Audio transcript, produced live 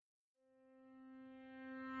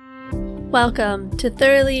Welcome to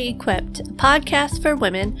Thoroughly Equipped, a podcast for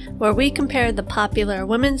women where we compare the popular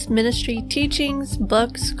women's ministry teachings,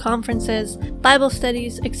 books, conferences, Bible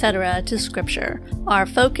studies, etc. to Scripture. Our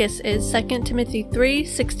focus is 2 Timothy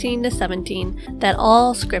 3:16-17, that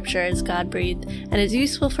all Scripture is God-breathed and is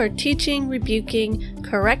useful for teaching, rebuking,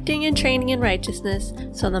 correcting, and training in righteousness,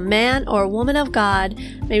 so the man or woman of God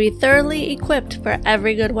may be thoroughly equipped for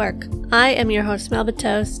every good work. I am your host, Melba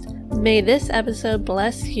Toast. May this episode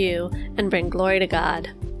bless you and bring glory to God.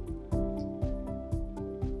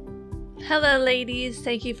 Hello, ladies.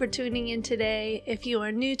 Thank you for tuning in today. If you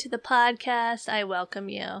are new to the podcast, I welcome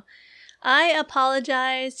you. I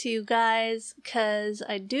apologize to you guys because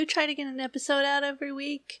I do try to get an episode out every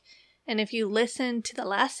week. And if you listened to the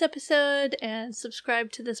last episode and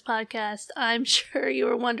subscribed to this podcast, I'm sure you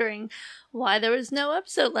were wondering why there was no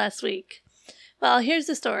episode last week. Well, here's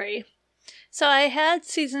the story. So I had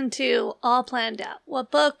season 2 all planned out,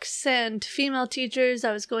 what books and female teachers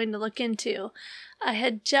I was going to look into. I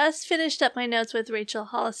had just finished up my notes with Rachel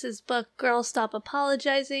Hollis's book, Girl Stop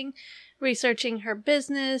Apologizing, researching her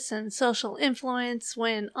business and social influence,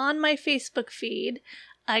 when on my Facebook feed,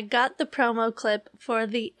 I got the promo clip for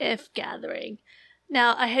the IF Gathering.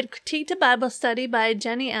 Now, I had critiqued a Bible study by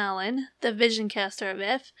Jennie Allen, the visioncaster of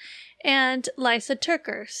IF, and Lysa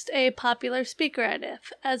TerKeurst, a popular speaker at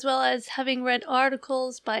IF, as well as having read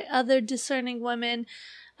articles by other discerning women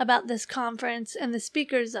about this conference and the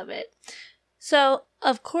speakers of it. So,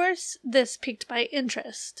 of course, this piqued my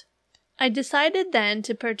interest. I decided then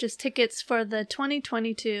to purchase tickets for the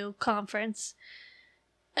 2022 conference,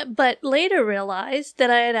 but later realized that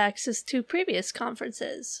I had access to previous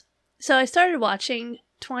conferences. So I started watching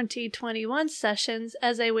 2021 sessions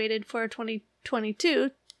as I waited for 2022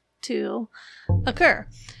 to occur.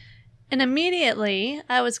 And immediately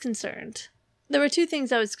I was concerned. There were two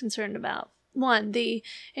things I was concerned about. One, the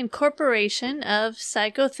incorporation of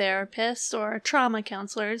psychotherapists or trauma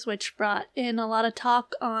counselors, which brought in a lot of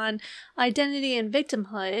talk on identity and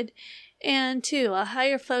victimhood. And two, a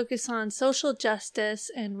higher focus on social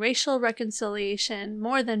justice and racial reconciliation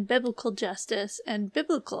more than biblical justice and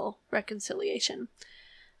biblical reconciliation.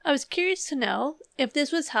 I was curious to know if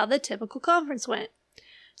this was how the typical conference went.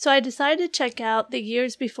 So I decided to check out the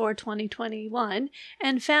years before 2021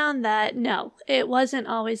 and found that no, it wasn't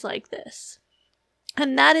always like this.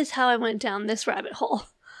 And that is how I went down this rabbit hole.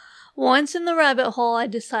 Once in the rabbit hole, I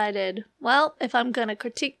decided, well, if I'm going to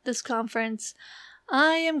critique this conference,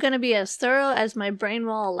 I am going to be as thorough as my brain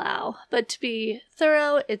will allow. But to be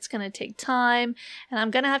thorough, it's going to take time, and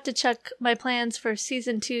I'm going to have to chuck my plans for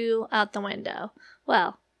season 2 out the window.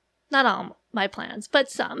 Well, not all my plans, but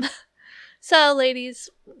some. So, ladies,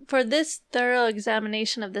 for this thorough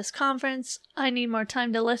examination of this conference, I need more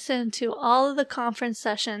time to listen to all of the conference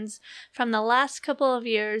sessions from the last couple of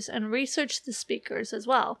years and research the speakers as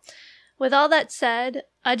well. With all that said,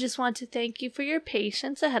 I just want to thank you for your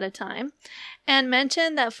patience ahead of time and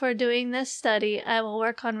mention that for doing this study, I will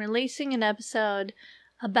work on releasing an episode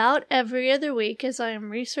about every other week as I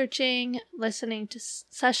am researching, listening to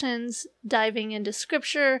sessions, diving into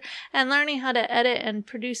Scripture, and learning how to edit and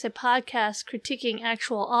produce a podcast critiquing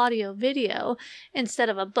actual audio video instead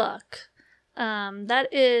of a book. That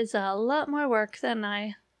is a lot more work than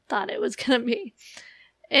I thought it was going to be.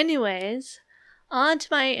 Anyways, on to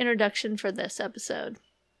my introduction for this episode.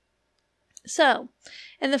 So,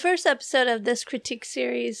 in the first episode of this critique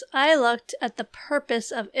series, I looked at the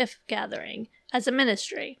purpose of IF Gathering as a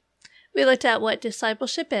ministry. We looked at what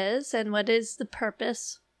discipleship is and what is the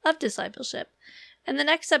purpose of discipleship. In the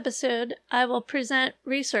next episode, I will present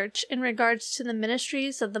research in regards to the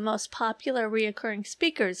ministries of the most popular reoccurring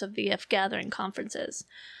speakers of the IF Gathering conferences.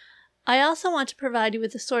 I also want to provide you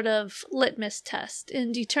with a sort of litmus test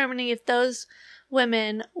in determining if those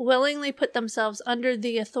women willingly put themselves under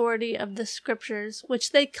the authority of the Scriptures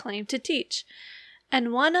which they claim to teach.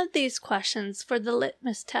 And one of these questions for the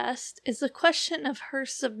litmus test is the question of her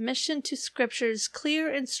submission to Scripture's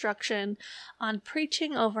clear instruction on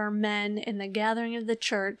preaching over men in the gathering of the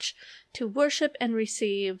church to worship and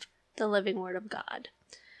receive the living Word of God.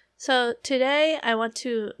 So today I want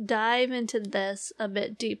to dive into this a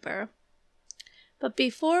bit deeper. But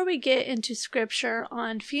before we get into Scripture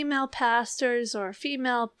on female pastors or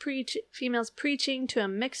females preaching to a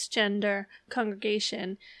mixed gender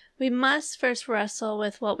congregation, we must first wrestle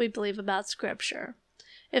with what we believe about Scripture.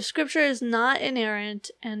 If Scripture is not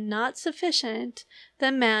inerrant and not sufficient,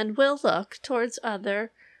 then man will look towards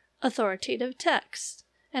other authoritative texts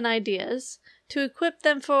and ideas to equip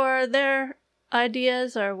them for their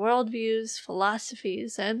ideas or worldviews,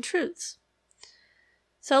 philosophies, and truths.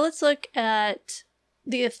 So let's look at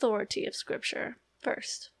the authority of Scripture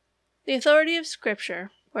first. The authority of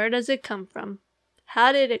Scripture. Where does it come from?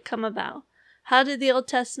 How did it come about? How did the Old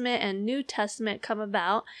Testament and New Testament come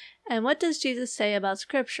about? And what does Jesus say about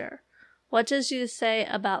Scripture? What does Jesus say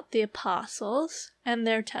about the apostles and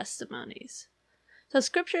their testimonies? So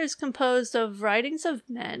Scripture is composed of writings of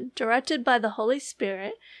men, directed by the Holy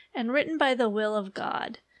Spirit, and written by the will of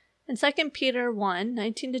God. And 2 Peter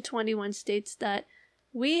 1:19-21 states that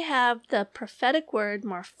we have the prophetic word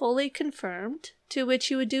more fully confirmed, to which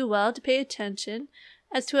you would do well to pay attention,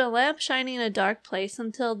 as to a lamp shining in a dark place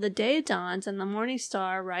until the day dawns and the morning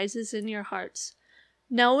star rises in your hearts.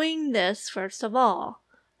 Knowing this, first of all,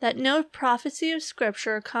 that no prophecy of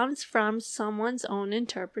Scripture comes from someone's own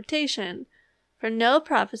interpretation. For no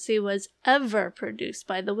prophecy was ever produced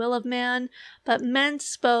by the will of man, but men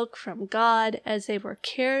spoke from God as they were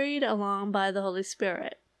carried along by the Holy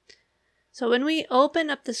Spirit. So when we open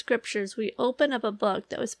up the Scriptures, we open up a book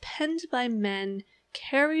that was penned by men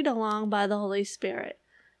carried along by the Holy Spirit.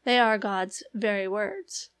 They are God's very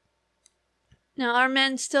words. Now, are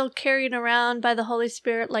men still carried around by the Holy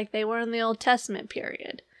Spirit like they were in the Old Testament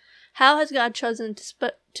period? How has God chosen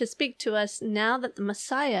to speak to us now that the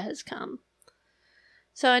Messiah has come?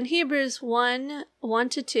 So in Hebrews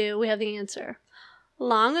 1:1-2, we have the answer.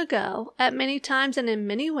 Long ago, at many times and in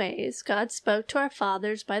many ways, God spoke to our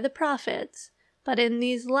fathers by the prophets, but in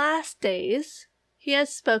these last days, he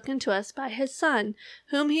has spoken to us by his Son,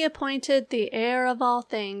 whom he appointed the heir of all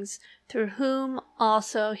things, through whom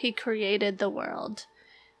also he created the world.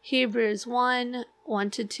 Hebrews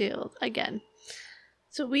 1:1-2 again.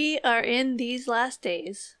 So we are in these last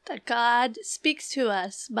days that God speaks to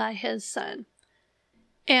us by his Son.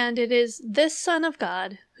 And it is this Son of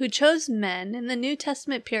God who chose men in the New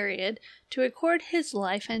Testament period to record his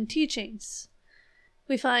life and teachings.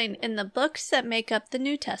 We find in the books that make up the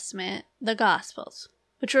New Testament, the Gospels,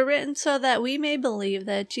 which were written so that we may believe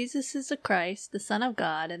that Jesus is the Christ, the Son of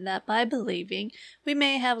God, and that by believing we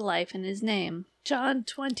may have life in his name. John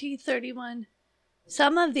 20:31.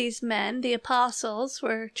 Some of these men, the apostles,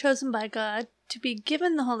 were chosen by God to be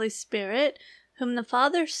given the Holy Spirit, whom the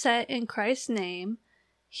Father sent in Christ's name.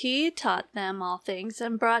 He taught them all things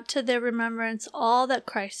and brought to their remembrance all that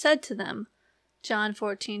Christ said to them. John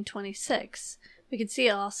 14:26. We can see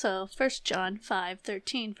also 1 John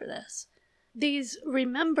 5:13 for this. These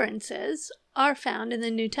remembrances are found in the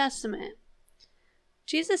New Testament.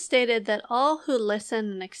 Jesus stated that all who listen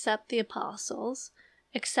and accept the apostles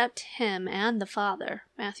accept him and the Father.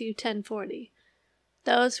 Matthew 10:40.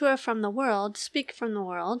 Those who are from the world speak from the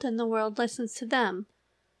world, and the world listens to them.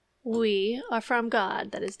 We are from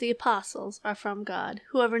God, that is, the apostles are from God.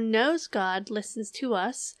 Whoever knows God listens to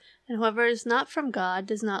us, and whoever is not from God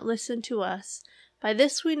does not listen to us. By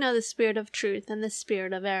this we know the spirit of truth and the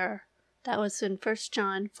spirit of error. That was in 1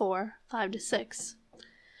 John 4:5-6.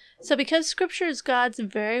 So because Scripture is God's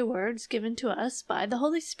very words given to us by the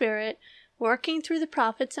Holy Spirit, working through the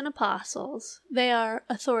prophets and apostles, they are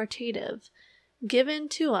authoritative, given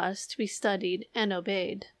to us to be studied and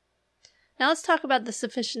obeyed. Now let's talk about the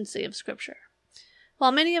sufficiency of Scripture.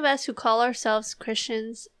 While many of us who call ourselves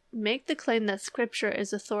Christians make the claim that Scripture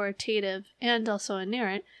is authoritative and also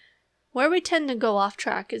inerrant, where we tend to go off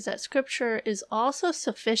track is that Scripture is also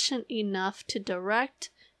sufficient enough to direct,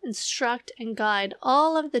 instruct, and guide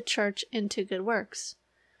all of the church into good works.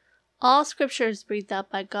 All Scripture is breathed out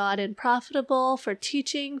by God and profitable for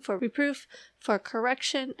teaching, for reproof, for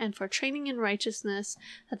correction, and for training in righteousness,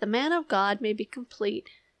 that the man of God may be complete,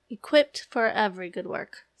 equipped for every good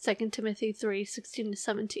work. 2 Timothy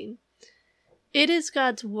 3:16-17. It is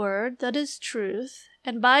God's word that is truth,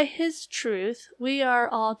 and by his truth we are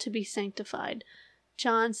all to be sanctified.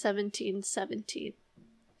 John 17:17.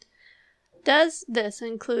 Does this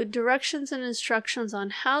include directions and instructions on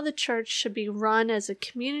how the church should be run as a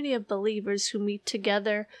community of believers who meet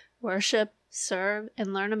together, worship, serve,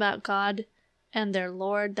 and learn about God and their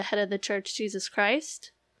Lord, the head of the church, Jesus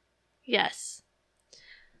Christ? Yes.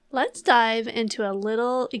 Let's dive into a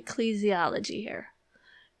little ecclesiology here.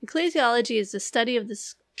 Ecclesiology is the study of the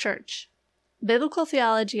church. Biblical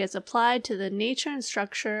theology is applied to the nature and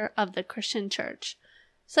structure of the Christian church.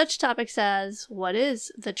 Such topics as, what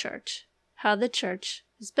is the church? How the church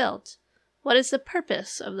is built? What is the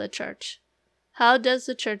purpose of the church? How does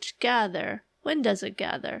the church gather? When does it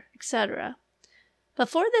gather? Etc.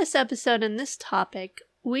 Before this episode and this topic,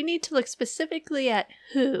 we need to look specifically at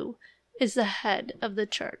who is the head of the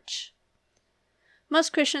church.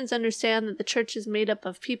 Most Christians understand that the church is made up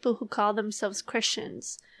of people who call themselves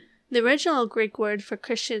Christians. The original Greek word for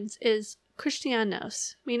Christians is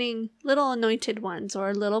Christianos, meaning little anointed ones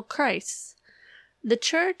or little Christs. The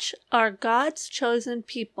church are God's chosen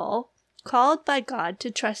people called by God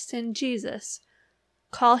to trust in Jesus,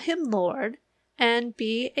 call him Lord, and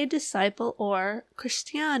be a disciple or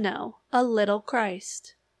Cristiano, a little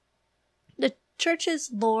Christ. The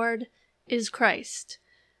church's Lord is Christ.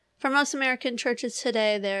 For most American churches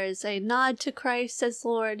today, there is a nod to Christ as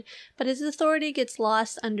Lord, but his authority gets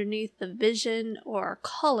lost underneath the vision or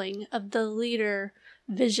calling of the leader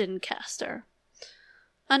vision caster.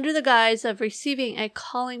 Under the guise of receiving a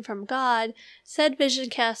calling from God, said vision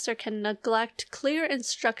caster can neglect clear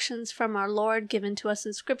instructions from our Lord given to us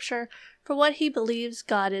in Scripture for what he believes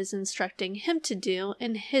God is instructing him to do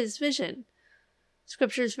in his vision.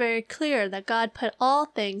 Scripture is very clear that God put all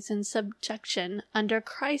things in subjection under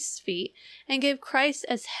Christ's feet and gave Christ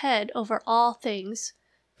as head over all things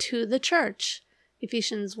to the church.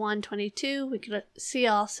 Ephesians 1:22, we could see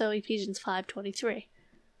also Ephesians 5:23.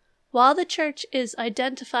 While the church is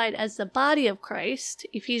identified as the body of Christ,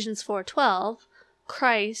 Ephesians 4:12,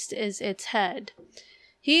 Christ is its head.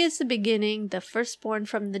 He is the beginning, the firstborn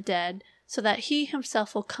from the dead, so that he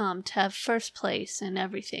himself will come to have first place in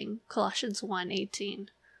everything. Colossians 1:18.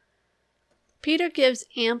 Peter gives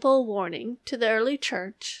ample warning to the early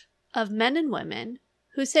church of men and women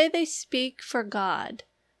who say they speak for God,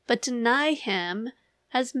 but deny him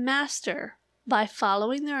as master by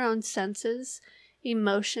following their own senses,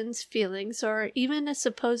 emotions, feelings, or even a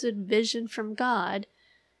supposed vision from God,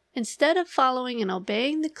 instead of following and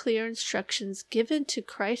obeying the clear instructions given to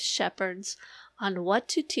Christ's shepherds on what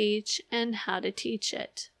to teach and how to teach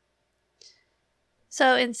it.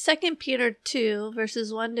 So in 2 Peter 2,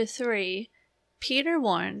 verses 1-3, Peter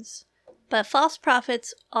warns, "But false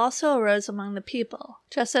prophets also arose among the people,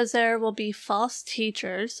 just as there will be false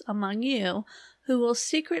teachers among you who will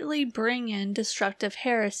secretly bring in destructive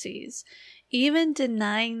heresies, even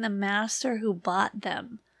denying the master who bought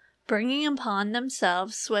them, bringing upon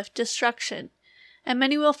themselves swift destruction. And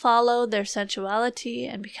many will follow their sensuality,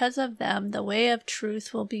 and because of them the way of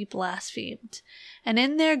truth will be blasphemed. And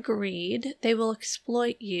in their greed they will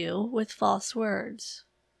exploit you with false words."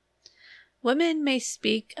 Women may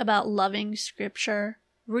speak about loving Scripture,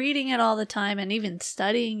 reading it all the time, and even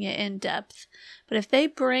studying it in depth, but if they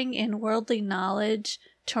bring in worldly knowledge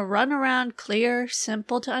to run around clear,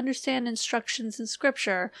 simple to understand instructions in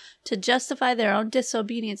Scripture to justify their own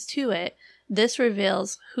disobedience to it, this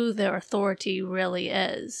reveals who their authority really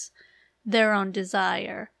is, their own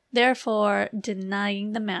desire, therefore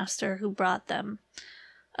denying the master who brought them.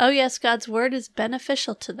 Oh yes, God's word is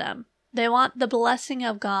beneficial to them. They want the blessing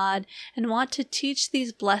of God and want to teach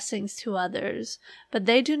these blessings to others, but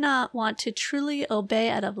they do not want to truly obey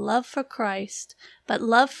out of love for Christ, but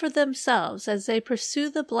love for themselves as they pursue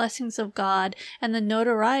the blessings of God and the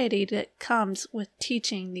notoriety that comes with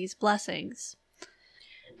teaching these blessings.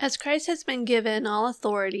 As Christ has been given all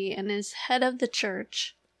authority and is head of the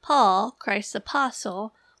church, Paul, Christ's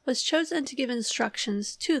apostle, was chosen to give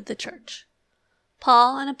instructions to the church.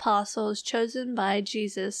 Paul, an apostle, is chosen by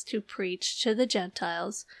Jesus to preach to the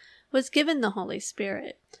Gentiles, was given the Holy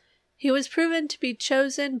Spirit. He was proven to be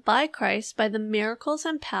chosen by Christ by the miracles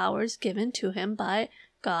and powers given to him by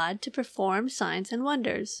God to perform signs and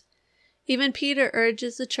wonders. Even Peter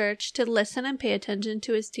urges the church to listen and pay attention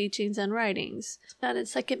to his teachings and writings. Found in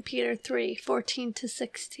 2 Peter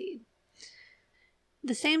 3:14-16.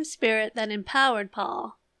 The same Spirit that empowered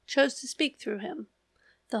Paul chose to speak through him.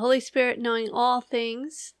 The Holy Spirit knowing all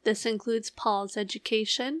things, this includes Paul's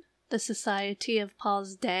education, the society of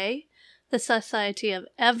Paul's day, the society of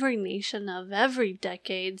every nation of every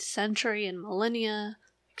decade, century, and millennia,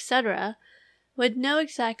 etc., would know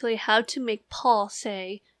exactly how to make Paul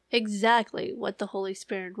say exactly what the Holy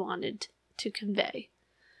Spirit wanted to convey.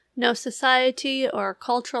 No society or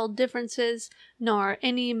cultural differences, nor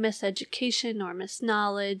any miseducation or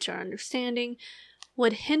misknowledge or understanding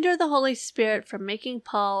would hinder the Holy Spirit from making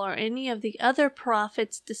Paul or any of the other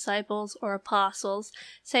prophets, disciples, or apostles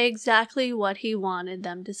say exactly what he wanted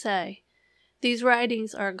them to say. These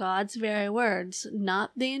writings are God's very words,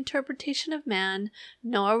 not the interpretation of man,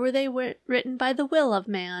 nor were they written by the will of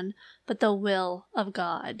man, but the will of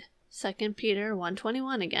God. 2 Peter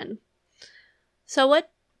 1:21 again. So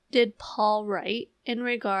what did Paul write in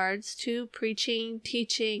regards to preaching,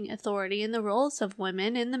 teaching, authority, and the roles of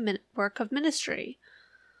women in the work of ministry?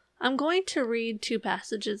 I'm going to read two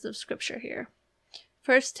passages of Scripture here.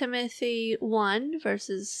 1 Timothy 1,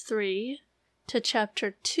 verses 3 to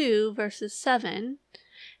chapter 2, verses 7,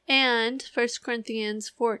 and 1 Corinthians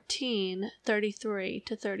 14,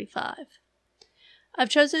 33-35. I've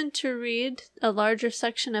chosen to read a larger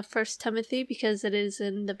section of 1 Timothy because it is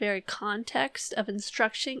in the very context of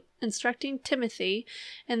instructing Timothy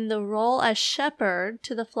in the role as shepherd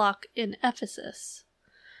to the flock in Ephesus.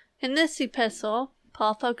 In this epistle,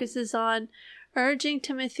 Paul focuses on urging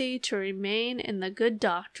Timothy to remain in the good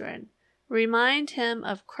doctrine, remind him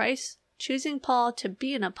of Christ choosing Paul to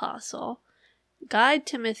be an apostle, guide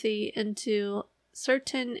Timothy into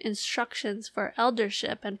certain instructions for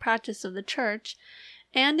eldership and practice of the church,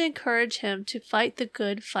 and encourage him to fight the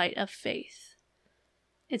good fight of faith.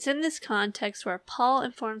 It's in this context where Paul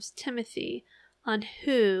informs Timothy on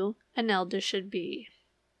who an elder should be.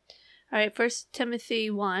 Alright, 1 Timothy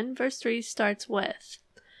 1 verse 3 starts with,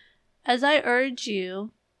 "As I urge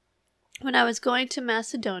you, when I was going to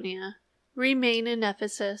Macedonia, remain in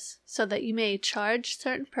Ephesus, so that you may charge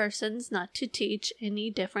certain persons not to teach any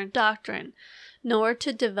different doctrine, nor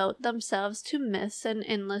to devote themselves to myths and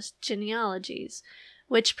endless genealogies,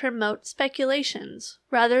 which promote speculations,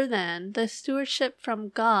 rather than the stewardship from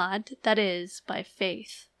God that is by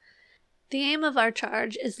faith." The aim of our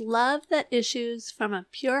charge is love that issues from a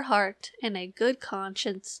pure heart and a good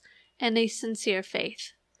conscience and a sincere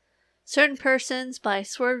faith. Certain persons, by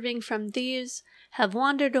swerving from these, have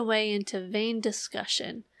wandered away into vain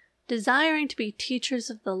discussion, desiring to be teachers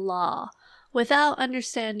of the law, without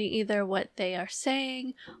understanding either what they are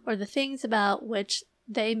saying or the things about which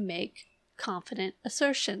they make confident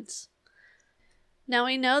assertions. Now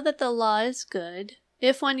we know that the law is good,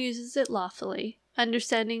 if one uses it lawfully,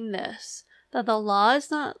 understanding this, that the law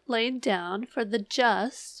is not laid down for the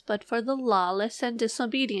just, but for the lawless and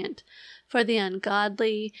disobedient, for the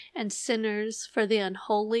ungodly and sinners, for the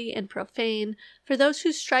unholy and profane, for those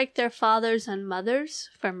who strike their fathers and mothers,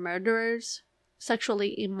 for murderers,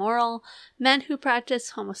 sexually immoral, men who practice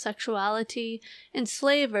homosexuality,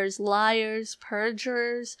 enslavers, liars,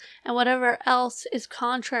 perjurers, and whatever else is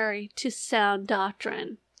contrary to sound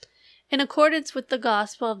doctrine, in accordance with the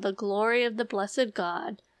gospel of the glory of the blessed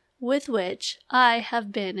God, with which I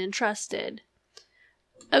have been entrusted.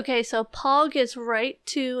 Okay, so Paul gets right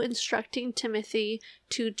to instructing Timothy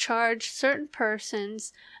to charge certain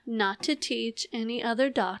persons not to teach any other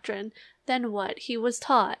doctrine than what he was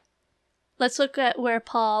taught. Let's look at where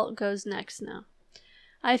Paul goes next now.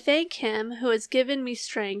 "I thank him who has given me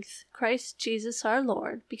strength, Christ Jesus our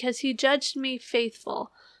Lord, because he judged me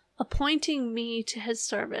faithful, appointing me to his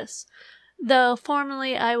service. Though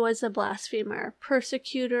formerly I was a blasphemer,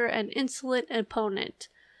 persecutor, and insolent opponent,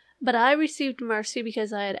 but I received mercy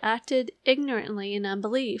because I had acted ignorantly in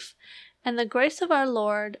unbelief, and the grace of our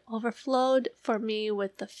Lord overflowed for me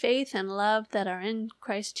with the faith and love that are in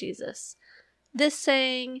Christ Jesus. This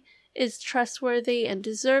saying is trustworthy and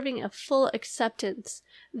deserving of full acceptance,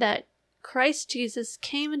 that Christ Jesus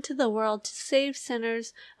came into the world to save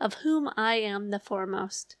sinners, of whom I am the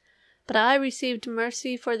foremost. But I received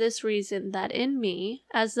mercy for this reason, that in me,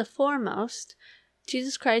 as the foremost,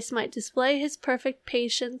 Jesus Christ might display his perfect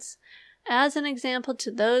patience as an example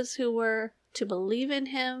to those who were to believe in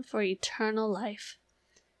him for eternal life.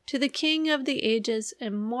 To the King of the ages,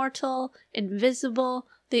 immortal, invisible,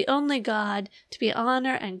 the only God, to be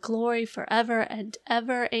honor and glory forever and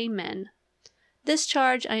ever. Amen. This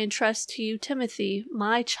charge I entrust to you, Timothy,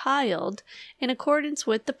 my child, in accordance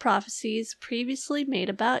with the prophecies previously made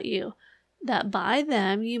about you, that by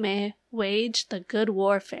them you may wage the good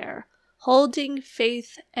warfare, holding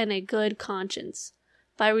faith and a good conscience.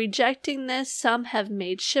 By rejecting this, some have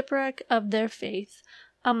made shipwreck of their faith,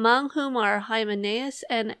 among whom are Hymenaeus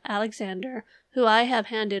and Alexander, who I have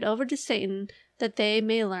handed over to Satan, that they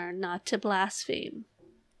may learn not to blaspheme."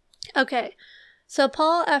 Okay. So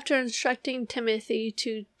Paul, after instructing Timothy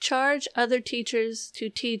to charge other teachers to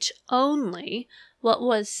teach only what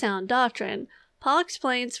was sound doctrine, Paul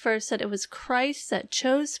explains first that it was Christ that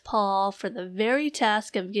chose Paul for the very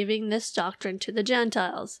task of giving this doctrine to the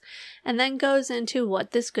Gentiles, and then goes into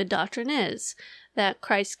what this good doctrine is, that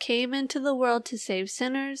Christ came into the world to save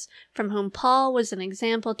sinners, from whom Paul was an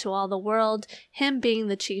example to all the world, him being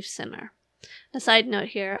the chief sinner. A side note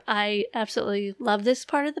here, I absolutely love this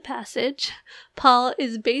part of the passage. Paul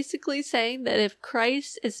is basically saying that if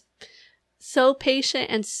Christ is so patient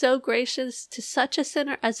and so gracious to such a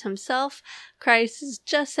sinner as himself, Christ is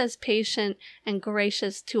just as patient and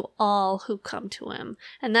gracious to all who come to him.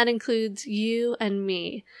 And that includes you and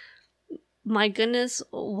me. My goodness,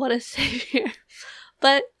 what a savior.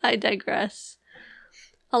 But I digress.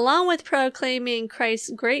 Along with proclaiming Christ's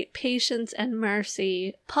great patience and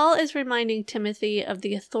mercy, Paul is reminding Timothy of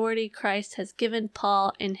the authority Christ has given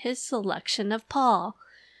Paul in his selection of Paul.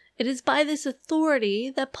 It is by this authority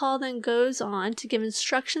that Paul then goes on to give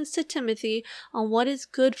instructions to Timothy on what is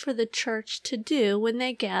good for the church to do when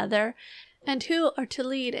they gather, and who are to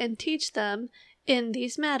lead and teach them in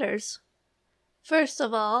these matters. First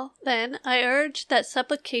of all, then, I urge that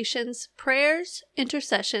supplications, prayers,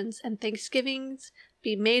 intercessions, and thanksgivings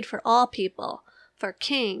be made for all people, for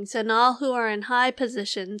kings and all who are in high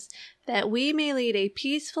positions, that we may lead a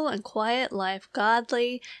peaceful and quiet life,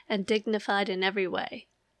 godly and dignified in every way.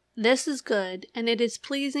 This is good, and it is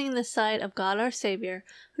pleasing in the sight of God our Savior,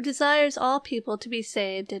 who desires all people to be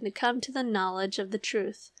saved and to come to the knowledge of the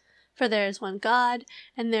truth. For there is one God,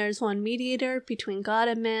 and there is one mediator between God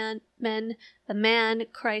and men, the man,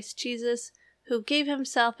 Christ Jesus, who gave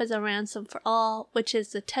himself as a ransom for all, which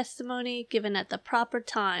is the testimony given at the proper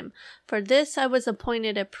time. For this I was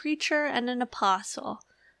appointed a preacher and an apostle.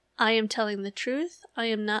 I am telling the truth, I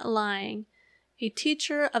am not lying, a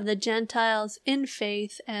teacher of the Gentiles in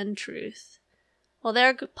faith and truth. Well,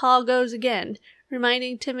 there Paul goes again,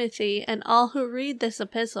 reminding Timothy and all who read this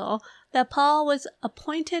epistle that Paul was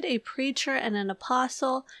appointed a preacher and an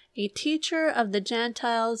apostle, a teacher of the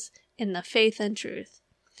Gentiles in the faith and truth.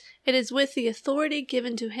 It is with the authority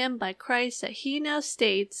given to him by Christ that he now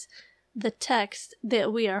states the text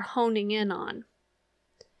that we are honing in on.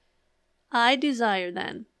 I desire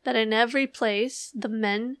then that in every place the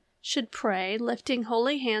men should pray, lifting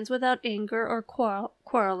holy hands without anger or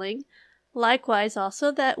quarreling. Likewise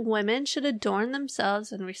also that women should adorn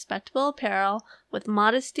themselves in respectable apparel, with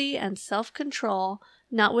modesty and self-control,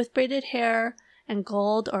 not with braided hair and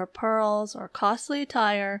gold or pearls or costly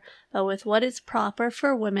attire, but with what is proper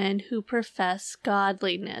for women who profess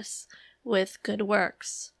godliness, with good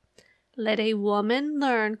works. Let a woman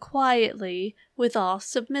learn quietly with all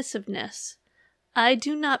submissiveness. I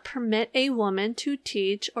do not permit a woman to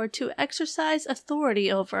teach or to exercise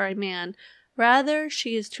authority over a man. Rather,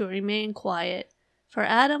 she is to remain quiet. For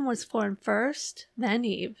Adam was formed first, then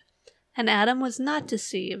Eve. And Adam was not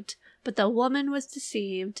deceived, but the woman was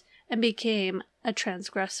deceived and became a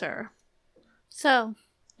transgressor. So,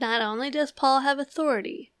 not only does Paul have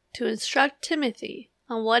authority to instruct Timothy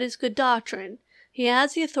on what is good doctrine, he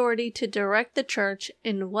has the authority to direct the church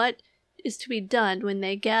in what is to be done when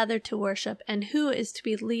they gather to worship and who is to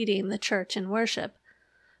be leading the church in worship.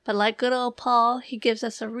 But like good old Paul, he gives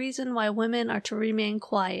us a reason why women are to remain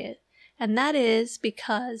quiet, and that is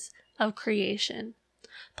because of creation.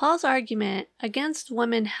 Paul's argument against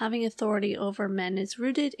women having authority over men is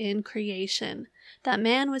rooted in creation, that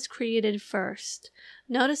man was created first.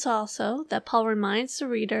 Notice also that Paul reminds the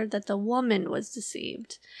reader that the woman was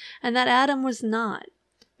deceived, and that Adam was not.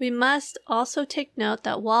 We must also take note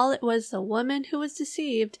that while it was the woman who was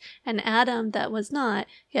deceived and Adam that was not,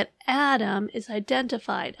 yet Adam is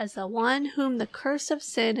identified as the one whom the curse of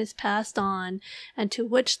sin is passed on and to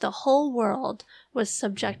which the whole world was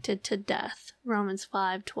subjected to death. Romans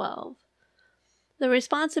 5:12. The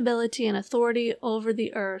responsibility and authority over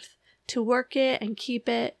the earth to work it and keep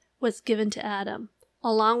it was given to Adam,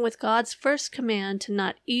 along with God's first command to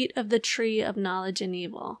not eat of the tree of knowledge and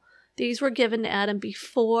evil. These were given to Adam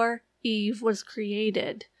before Eve was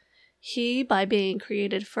created. He, by being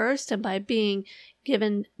created first and by being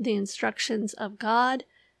given the instructions of God,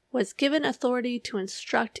 was given authority to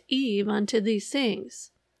instruct Eve unto these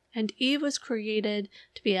things. And Eve was created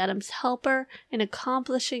to be Adam's helper in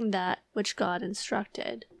accomplishing that which God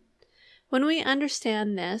instructed. When we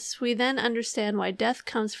understand this, we then understand why death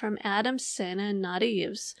comes from Adam's sin and not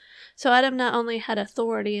Eve's. So Adam not only had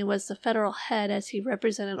authority and was the federal head as he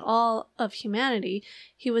represented all of humanity,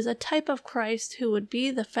 he was a type of Christ who would be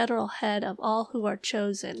the federal head of all who are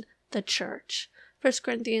chosen, the church. 1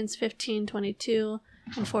 Corinthians 15:22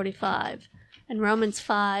 and 45, and Romans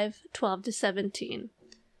 5:12-17.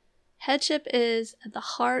 Headship is at the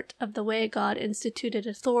heart of the way God instituted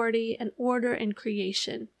authority and order in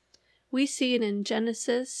creation. We see it in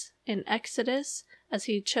Genesis, in Exodus, as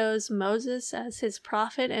he chose Moses as his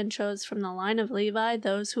prophet and chose from the line of Levi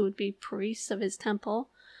those who would be priests of his temple.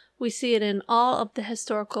 We see it in all of the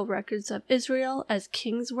historical records of Israel as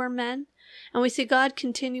kings were men. And we see God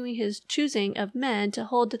continuing his choosing of men to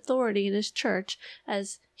hold authority in his church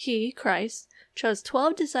as he, Christ, chose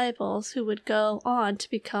 12 disciples who would go on to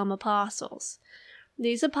become apostles.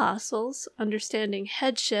 These apostles, understanding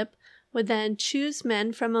headship, would then choose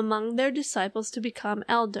men from among their disciples to become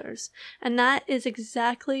elders, and that is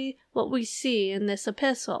exactly what we see in this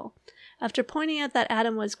epistle. After pointing out that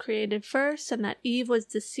Adam was created first and that Eve was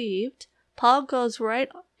deceived, Paul goes right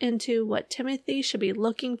into what Timothy should be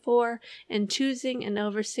looking for in choosing an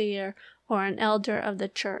overseer or an elder of the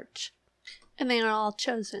church. And they are all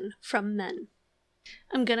chosen from men.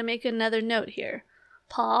 I'm going to make another note here.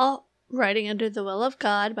 Paul, writing under the will of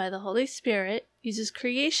God by the Holy Spirit, uses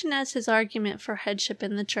creation as his argument for headship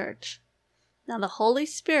in the church. Now, the Holy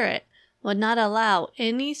Spirit would not allow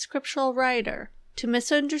any scriptural writer to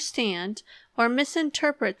misunderstand or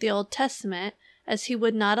misinterpret the Old Testament, as he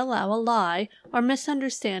would not allow a lie or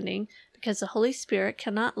misunderstanding, because the Holy Spirit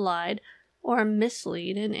cannot lie or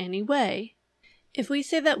mislead in any way. If we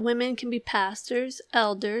say that women can be pastors,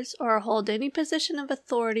 elders, or hold any position of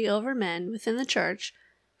authority over men within the church,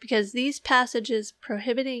 because these passages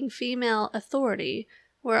prohibiting female authority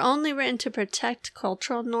were only written to protect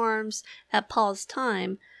cultural norms at Paul's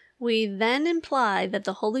time, we then imply that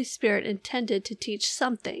the Holy Spirit intended to teach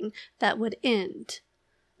something that would end.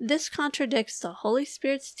 This contradicts the Holy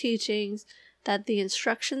Spirit's teachings that the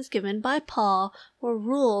instructions given by Paul were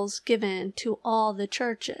rules given to all the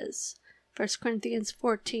churches. 1 Corinthians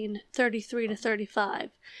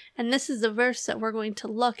 14:33-35. And this is the verse that we're going to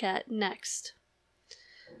look at next.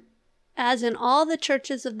 As in all the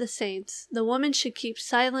churches of the saints, the woman should keep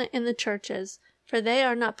silent in the churches, for they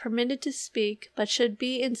are not permitted to speak, but should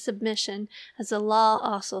be in submission, as the law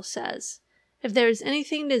also says. If there is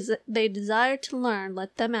anything they desire to learn,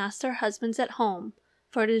 let them ask their husbands at home,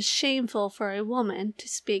 for it is shameful for a woman to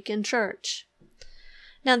speak in church.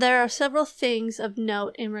 Now there are several things of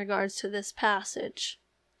note in regards to this passage.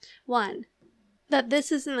 1. That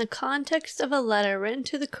this is in the context of a letter written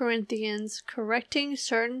to the Corinthians correcting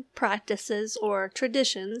certain practices or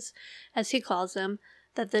traditions, as he calls them,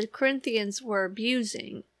 that the Corinthians were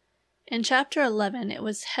abusing. In chapter 11, it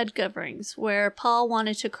was head coverings, where Paul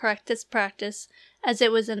wanted to correct this practice as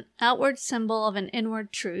it was an outward symbol of an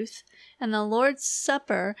inward truth, and the Lord's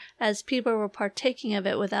Supper as people were partaking of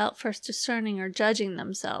it without first discerning or judging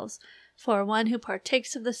themselves. For one who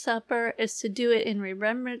partakes of the supper is to do it in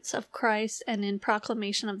remembrance of Christ and in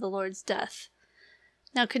proclamation of the Lord's death.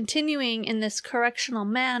 Now, continuing in this correctional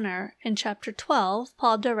manner, in chapter 12,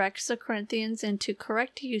 Paul directs the Corinthians into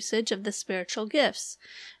correct usage of the spiritual gifts,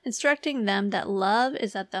 instructing them that love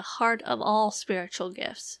is at the heart of all spiritual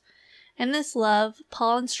gifts. In this love,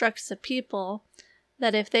 Paul instructs the people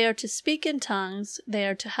that if they are to speak in tongues, they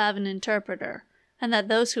are to have an interpreter, and that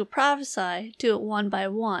those who prophesy do it one by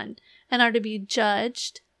one, and are to be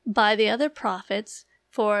judged by the other prophets,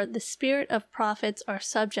 for the spirit of prophets are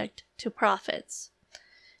subject to prophets.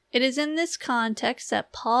 It is in this context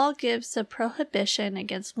that Paul gives the prohibition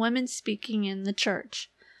against women speaking in the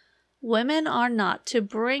church. Women are not to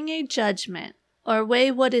bring a judgment or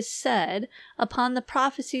weigh what is said upon the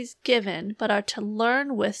prophecies given, but are to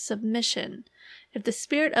learn with submission. If the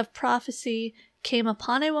spirit of prophecy came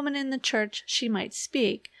upon a woman in the church, she might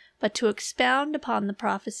speak, but to expound upon the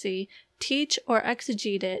prophecy, teach or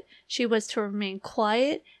exegete it, she was to remain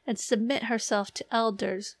quiet and submit herself to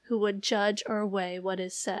elders who would judge or weigh what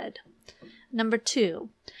is said. 2.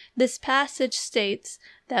 This passage states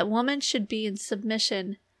that woman should be in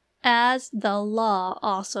submission as the law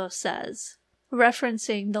also says,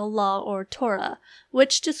 referencing the law or Torah,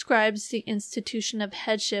 which describes the institution of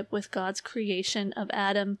headship with God's creation of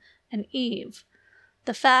Adam and Eve.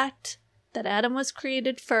 The fact that Adam was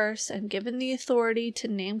created first and given the authority to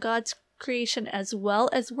name God's creation as well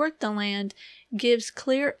as work the land gives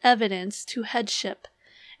clear evidence to headship.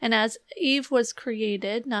 And as Eve was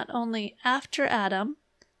created not only after Adam,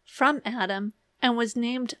 from Adam, and was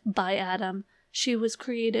named by Adam, she was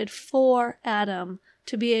created for Adam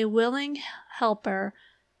to be a willing helper,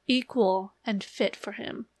 equal and fit for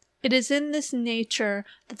him. It is in this nature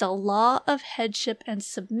that the law of headship and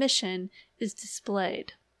submission is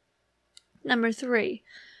displayed. 3.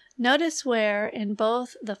 Notice where in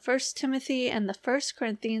both the 1 Timothy and the 1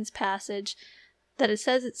 Corinthians passage that it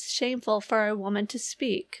says it's shameful for a woman to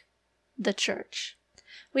speak. The church.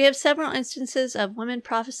 We have several instances of women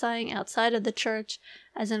prophesying outside of the church,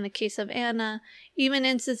 as in the case of Anna, even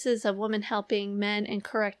instances of women helping men in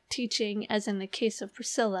correct teaching, as in the case of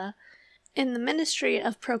Priscilla. In the ministry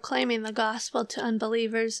of proclaiming the gospel to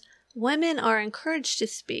unbelievers, women are encouraged to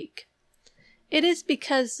speak. It is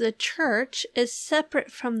because the church is separate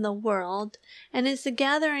from the world and is the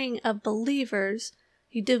gathering of believers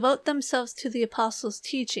who devote themselves to the apostles'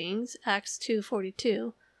 teachings, Acts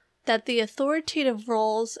 2:42, that the authoritative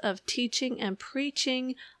roles of teaching and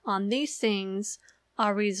preaching on these things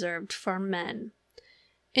are reserved for men.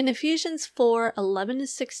 In Ephesians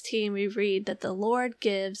 4:11-16 we read that the Lord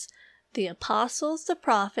gives the apostles, the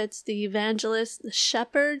prophets, the evangelists, the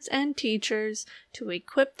shepherds, and teachers to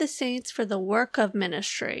equip the saints for the work of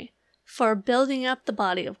ministry, for building up the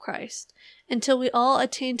body of Christ, until we all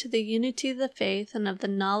attain to the unity of the faith and of the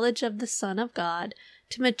knowledge of the Son of God,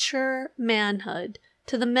 to mature manhood,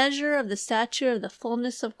 to the measure of the stature of the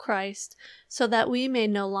fullness of Christ, so that we may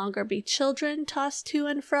no longer be children tossed to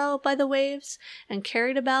and fro by the waves and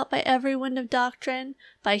carried about by every wind of doctrine,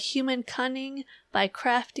 by human cunning, by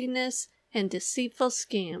craftiness and deceitful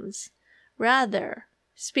schemes. Rather,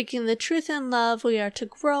 speaking the truth in love, we are to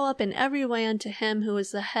grow up in every way unto Him who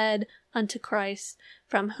is the head, unto Christ,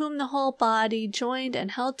 from whom the whole body, joined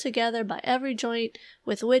and held together by every joint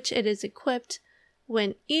with which it is equipped,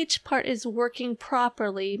 when each part is working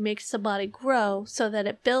properly, makes the body grow so that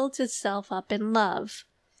it builds itself up in love.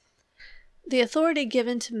 The authority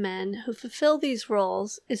given to men who fulfill these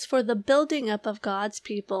roles is for the building up of God's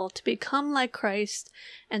people to become like Christ,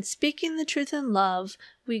 and speaking the truth in love,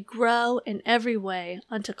 we grow in every way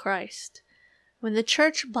unto Christ. When the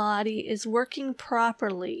church body is working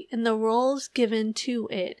properly in the roles given to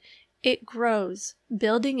it, it grows,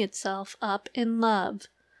 building itself up in love.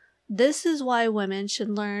 This is why women should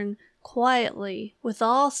learn quietly with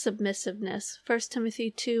all submissiveness, 1 Timothy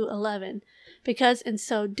 2:11, because in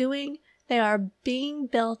so doing they are being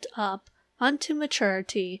built up unto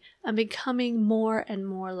maturity and becoming more and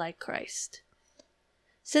more like Christ.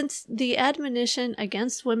 Since the admonition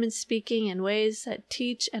against women speaking in ways that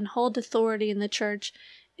teach and hold authority in the church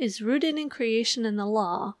is rooted in creation and the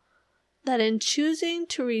law, that in choosing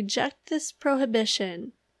to reject this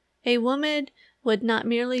prohibition, a woman would not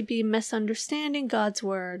merely be misunderstanding God's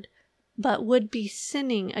word, but would be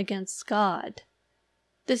sinning against God.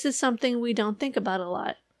 This is something we don't think about a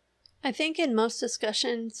lot. I think in most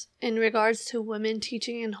discussions in regards to women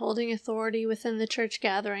teaching and holding authority within the church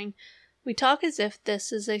gathering, we talk as if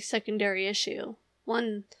this is a secondary issue,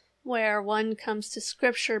 one where one comes to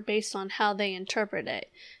Scripture based on how they interpret it.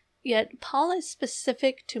 Yet Paul is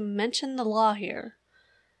specific to mention the law here.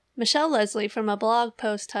 Michelle Leslie, from a blog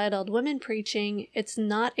post titled Women Preaching, It's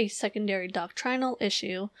Not a Secondary Doctrinal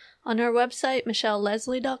Issue, on her website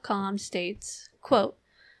michelleleslie.com states, quote,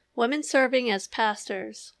 "Women serving as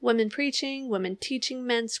pastors, women preaching, women teaching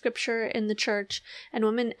men scripture in the church, and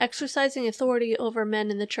women exercising authority over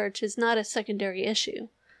men in the church is not a secondary issue,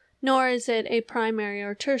 nor is it a primary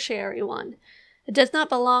or tertiary one. It does not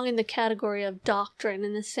belong in the category of doctrine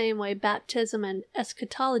in the same way baptism and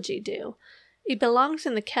eschatology do. It belongs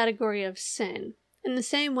in the category of sin, in the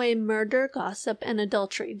same way murder, gossip, and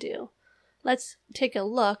adultery do. Let's take a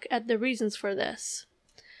look at the reasons for this.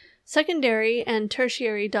 Secondary and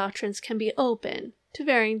tertiary doctrines can be open, to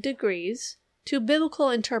varying degrees, to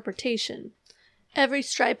biblical interpretation. Every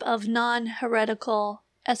stripe of non-heretical,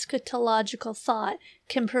 eschatological thought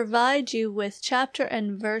can provide you with chapter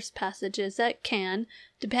and verse passages that can,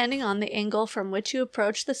 depending on the angle from which you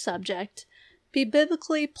approach the subject, be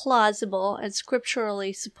biblically plausible and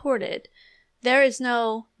scripturally supported. There is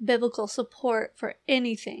no biblical support for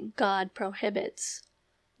anything God prohibits.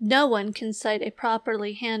 No one can cite a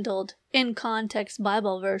properly handled, in-context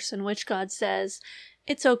Bible verse in which God says,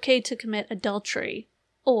 it's okay to commit adultery,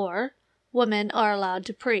 or women are allowed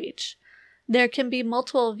to preach. There can be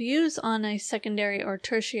multiple views on a secondary or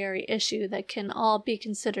tertiary issue that can all be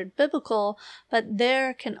considered biblical, but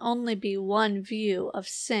there can only be one view of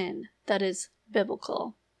sin that is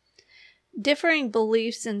biblical. Differing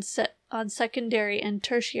beliefs on secondary and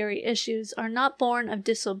tertiary issues are not born of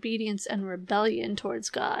disobedience and rebellion towards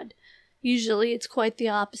God. Usually it's quite the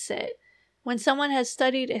opposite. When someone has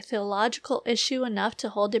studied a theological issue enough to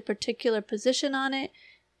hold a particular position on it,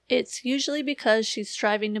 it's usually because she's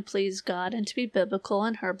striving to please God and to be biblical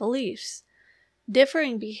in her beliefs.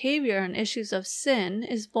 Differing behavior on issues of sin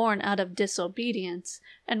is born out of disobedience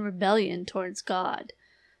and rebellion towards God.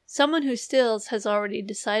 Someone who steals has already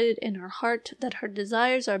decided in her heart that her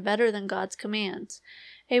desires are better than God's commands.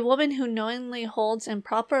 A woman who knowingly holds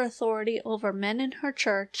improper authority over men in her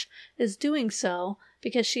church is doing so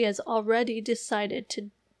because she has already decided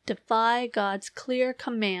to defy God's clear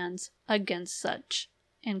commands against such."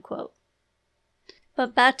 End quote.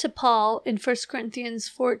 But back to Paul in 1 Corinthians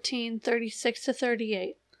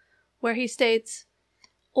 14:36-38, where he states,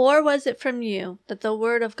 "Or was it from you that the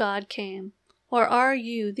word of God came? Or are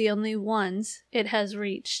you the only ones it has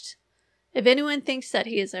reached? If anyone thinks that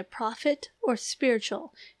he is a prophet or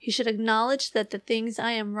spiritual, he should acknowledge that the things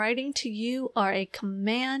I am writing to you are a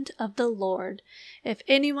command of the Lord. If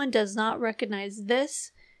anyone does not recognize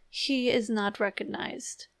this, he is not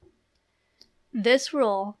recognized." This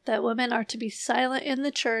rule that women are to be silent in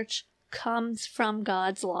the church comes from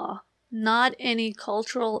God's law, not any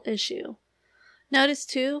cultural issue. Notice,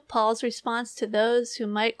 too, Paul's response to those who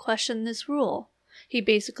might question this rule. He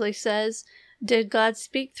basically says, did God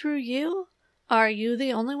speak through you? Are you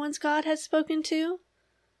the only ones God has spoken to?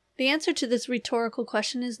 The answer to this rhetorical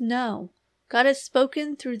question is no. God has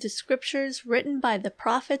spoken through the scriptures written by the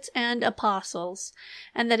prophets and apostles,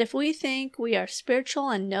 and that if we think we are spiritual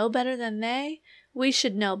and know better than they, we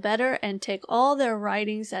should know better and take all their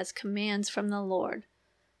writings as commands from the Lord.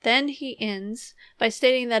 Then he ends by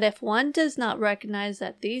stating that if one does not recognize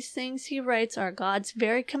that these things he writes are God's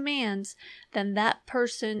very commands, then that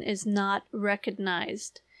person is not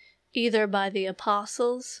recognized. either by the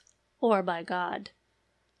apostles or by God.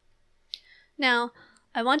 Now,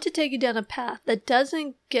 I want to take you down a path that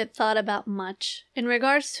doesn't get thought about much in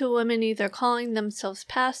regards to women either calling themselves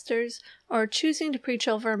pastors or choosing to preach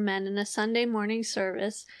over men in a Sunday morning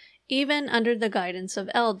service, even under the guidance of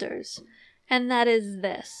elders, and that is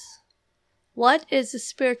this. What is the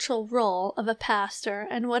spiritual role of a pastor,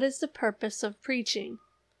 and what is the purpose of preaching?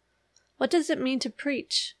 What does it mean to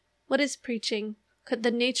preach? What is preaching? Could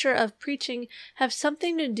the nature of preaching have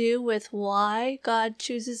something to do with why God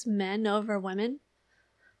chooses men over women?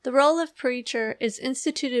 The role of preacher is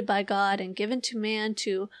instituted by God and given to man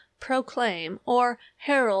to proclaim or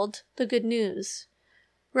herald the good news.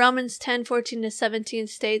 Romans 10:14-17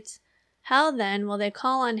 states, "How then will they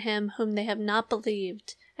call on him whom they have not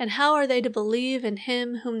believed? And how are they to believe in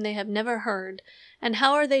him whom they have never heard? And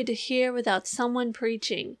how are they to hear without someone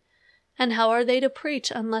preaching? And how are they to preach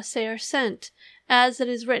unless they are sent? As it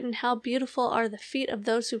is written, how beautiful are the feet of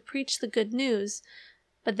those who preach the good news.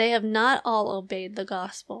 But they have not all obeyed the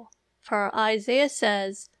gospel. For Isaiah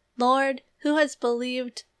says, Lord, who has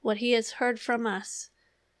believed what he has heard from us?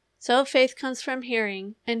 So faith comes from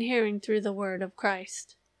hearing, and hearing through the word of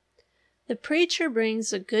Christ." The preacher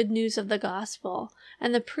brings the good news of the gospel,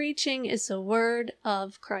 and the preaching is the word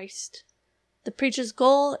of Christ. The preacher's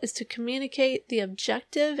goal is to communicate the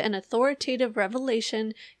objective and authoritative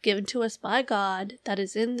revelation given to us by God that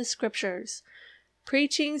is in the scriptures.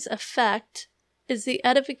 Preaching's effect is the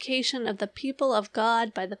edification of the people of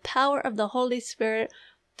God by the power of the Holy Spirit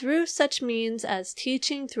through such means as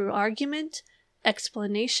teaching through argument,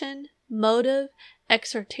 explanation, motive,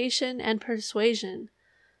 exhortation, and persuasion.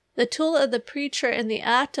 The tool of the preacher in the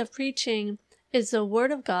act of preaching is the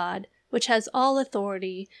Word of God, which has all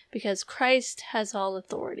authority, because Christ has all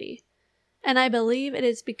authority. And I believe it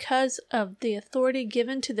is because of the authority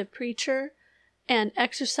given to the preacher and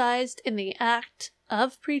exercised in the act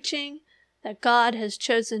of preaching that God has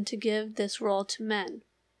chosen to give this role to men.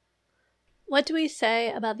 What do we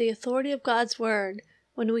say about the authority of God's Word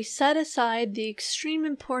when we set aside the extreme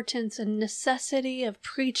importance and necessity of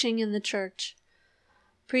preaching in the church?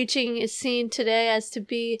 Preaching is seen today as to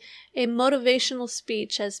be a motivational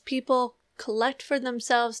speech as people collect for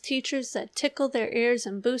themselves teachers that tickle their ears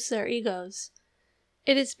and boost their egos.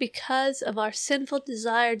 It is because of our sinful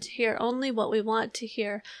desire to hear only what we want to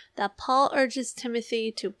hear that Paul urges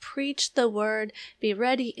Timothy to preach the word, be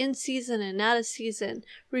ready in season and out of season,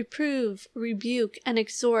 reprove, rebuke, and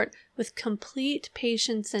exhort with complete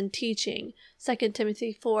patience and teaching. 2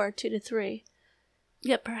 Timothy 4:2-3.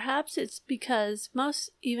 Yet perhaps it's because most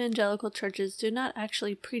evangelical churches do not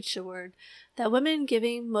actually preach the word, that women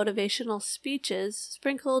giving motivational speeches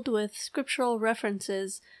sprinkled with scriptural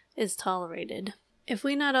references is tolerated. If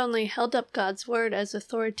we not only held up God's word as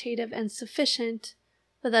authoritative and sufficient,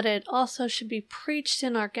 but that it also should be preached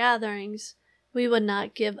in our gatherings, we would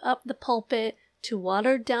not give up the pulpit to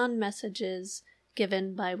watered-down messages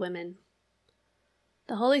given by women.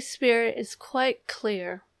 The Holy Spirit is quite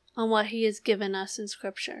clear on what He has given us in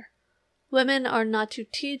Scripture. Women are not to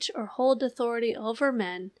teach or hold authority over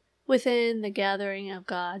men within the gathering of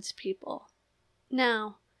God's people.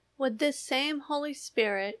 Now, would this same Holy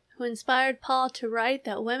Spirit who inspired Paul to write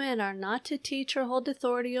that women are not to teach or hold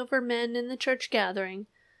authority over men in the church gathering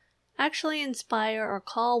actually inspire or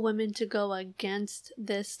call women to go against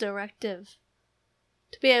this directive?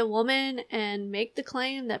 To be a woman and make the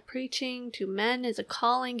claim that preaching to men is a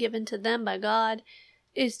calling given to them by God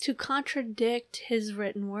is to contradict His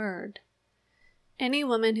written word. Any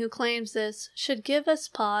woman who claims this should give us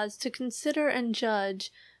pause to consider and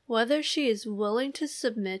judge whether she is willing to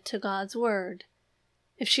submit to God's word.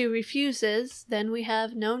 If she refuses, then we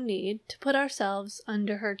have no need to put ourselves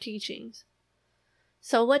under her teachings.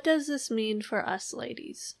 So what does this mean for us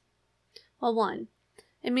ladies? Well, 1,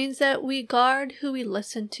 it means that we guard who we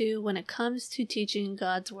listen to when it comes to teaching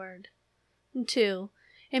God's word. And 2,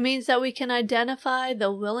 it means that we can identify the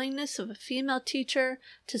willingness of a female teacher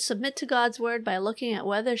to submit to God's word by looking at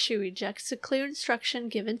whether she rejects the clear instruction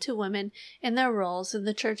given to women in their roles in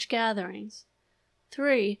the church gatherings.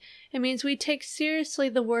 3, it means we take seriously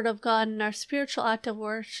the Word of God in our spiritual act of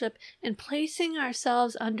worship in placing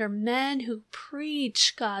ourselves under men who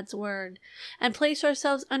preach God's Word, and place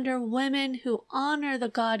ourselves under women who honor the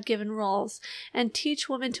God-given roles, and teach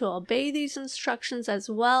women to obey these instructions as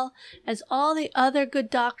well as all the other good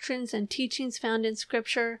doctrines and teachings found in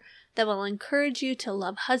Scripture that will encourage you to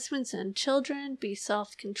love husbands and children, be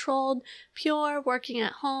self-controlled, pure, working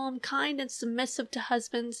at home, kind and submissive to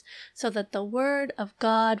husbands, so that the word of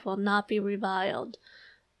God will not be reviled.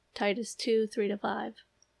 Titus 2:3-5.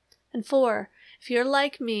 And 4, if you're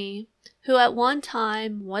like me, who at one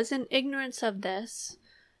time was in ignorance of this,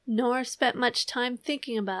 nor spent much time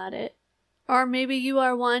thinking about it. Or maybe you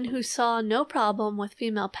are one who saw no problem with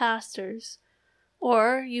female pastors,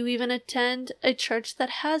 or you even attend a church that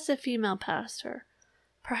has a female pastor.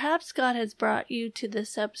 Perhaps God has brought you to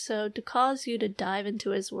this episode to cause you to dive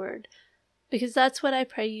into His Word, because that's what I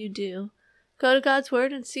pray you do. Go to God's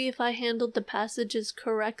Word and see if I handled the passages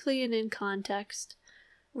correctly and in context.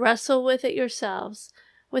 Wrestle with it yourselves,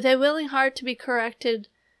 with a willing heart to be corrected,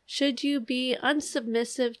 should you be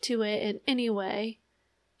unsubmissive to it in any way.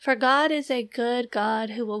 For God is a good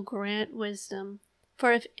God who will grant wisdom.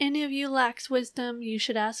 For if any of you lacks wisdom, you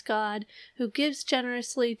should ask God, who gives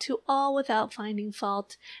generously to all without finding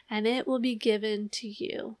fault, and it will be given to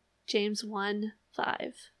you. James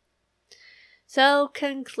 1:5. So,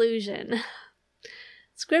 conclusion.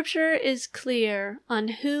 Scripture is clear on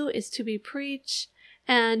who is to be preached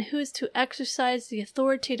and who is to exercise the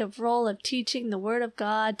authoritative role of teaching the Word of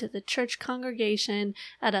God to the church congregation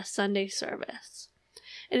at a Sunday service.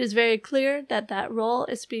 It is very clear that that role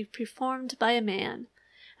is to be performed by a man,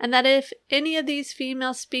 and that if any of these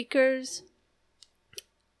female speakers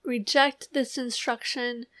reject this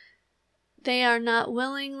instruction, they are not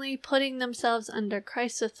willingly putting themselves under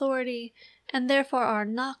Christ's authority and therefore are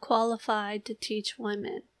not qualified to teach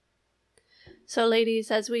women. So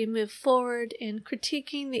ladies, as we move forward in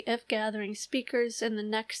critiquing the If Gathering speakers in the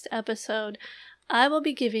next episode, I will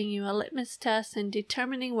be giving you a litmus test in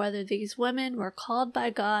determining whether these women were called by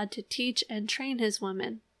God to teach and train His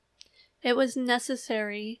women. It was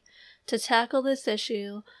necessary to tackle this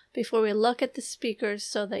issue before we look at the speakers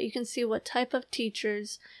so that you can see what type of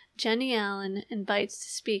teachers Jennie Allen invites to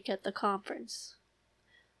speak at the conference.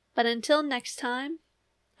 But until next time,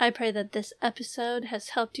 I pray that this episode has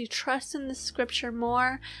helped you trust in the Scripture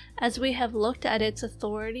more as we have looked at its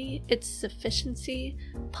authority, its sufficiency,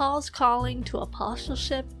 Paul's calling to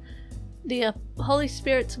apostleship, the Holy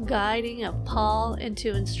Spirit's guiding of Paul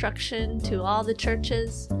into instruction to all the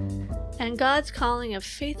churches, and God's calling of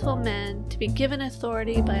faithful men to be given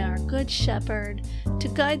authority by our Good Shepherd to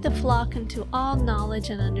guide the flock into all knowledge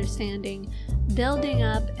and understanding, building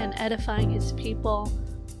up and edifying His people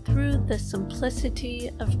through the simplicity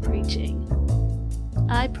of preaching.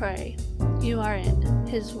 I pray you are in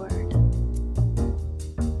His Word.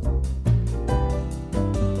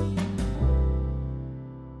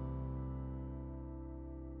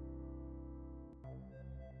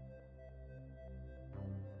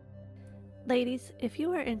 Ladies, if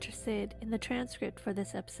you are interested in the transcript for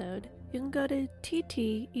this episode, you can go to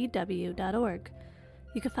ttew.org.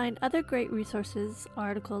 You can find other great resources,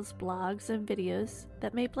 articles, blogs, and videos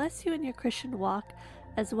that may bless you in your Christian walk,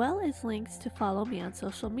 as well as links to follow me on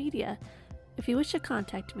social media. If you wish to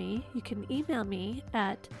contact me, you can email me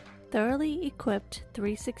at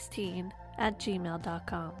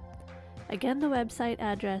thoroughly-equipped316@gmail.com. Again, the website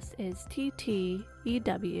address is ttew.org.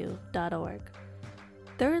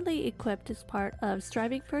 Thoroughly Equipped is part of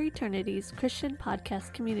Striving for Eternity's Christian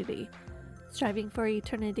podcast community. Striving for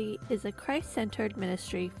Eternity is a Christ-centered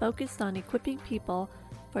ministry focused on equipping people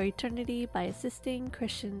for eternity by assisting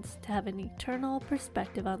Christians to have an eternal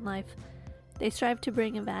perspective on life. They strive to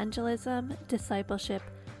bring evangelism, discipleship,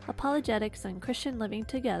 apologetics, and Christian living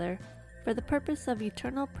together for the purpose of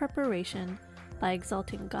eternal preparation by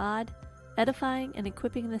exalting God, edifying and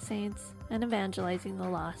equipping the saints, and evangelizing the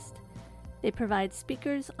lost. They provide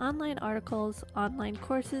speakers, online articles, online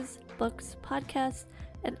courses, books, podcasts,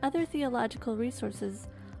 and other theological resources,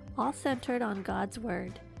 all centered on God's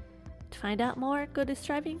Word. To find out more, go to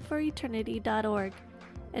strivingforeternity.org,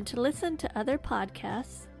 and to listen to other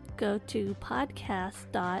podcasts, go to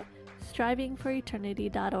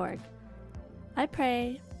podcast.strivingforeternity.org. I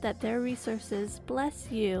pray that their resources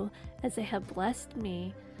bless you as they have blessed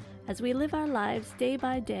me as we live our lives day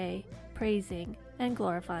by day, praising and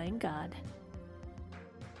glorifying God.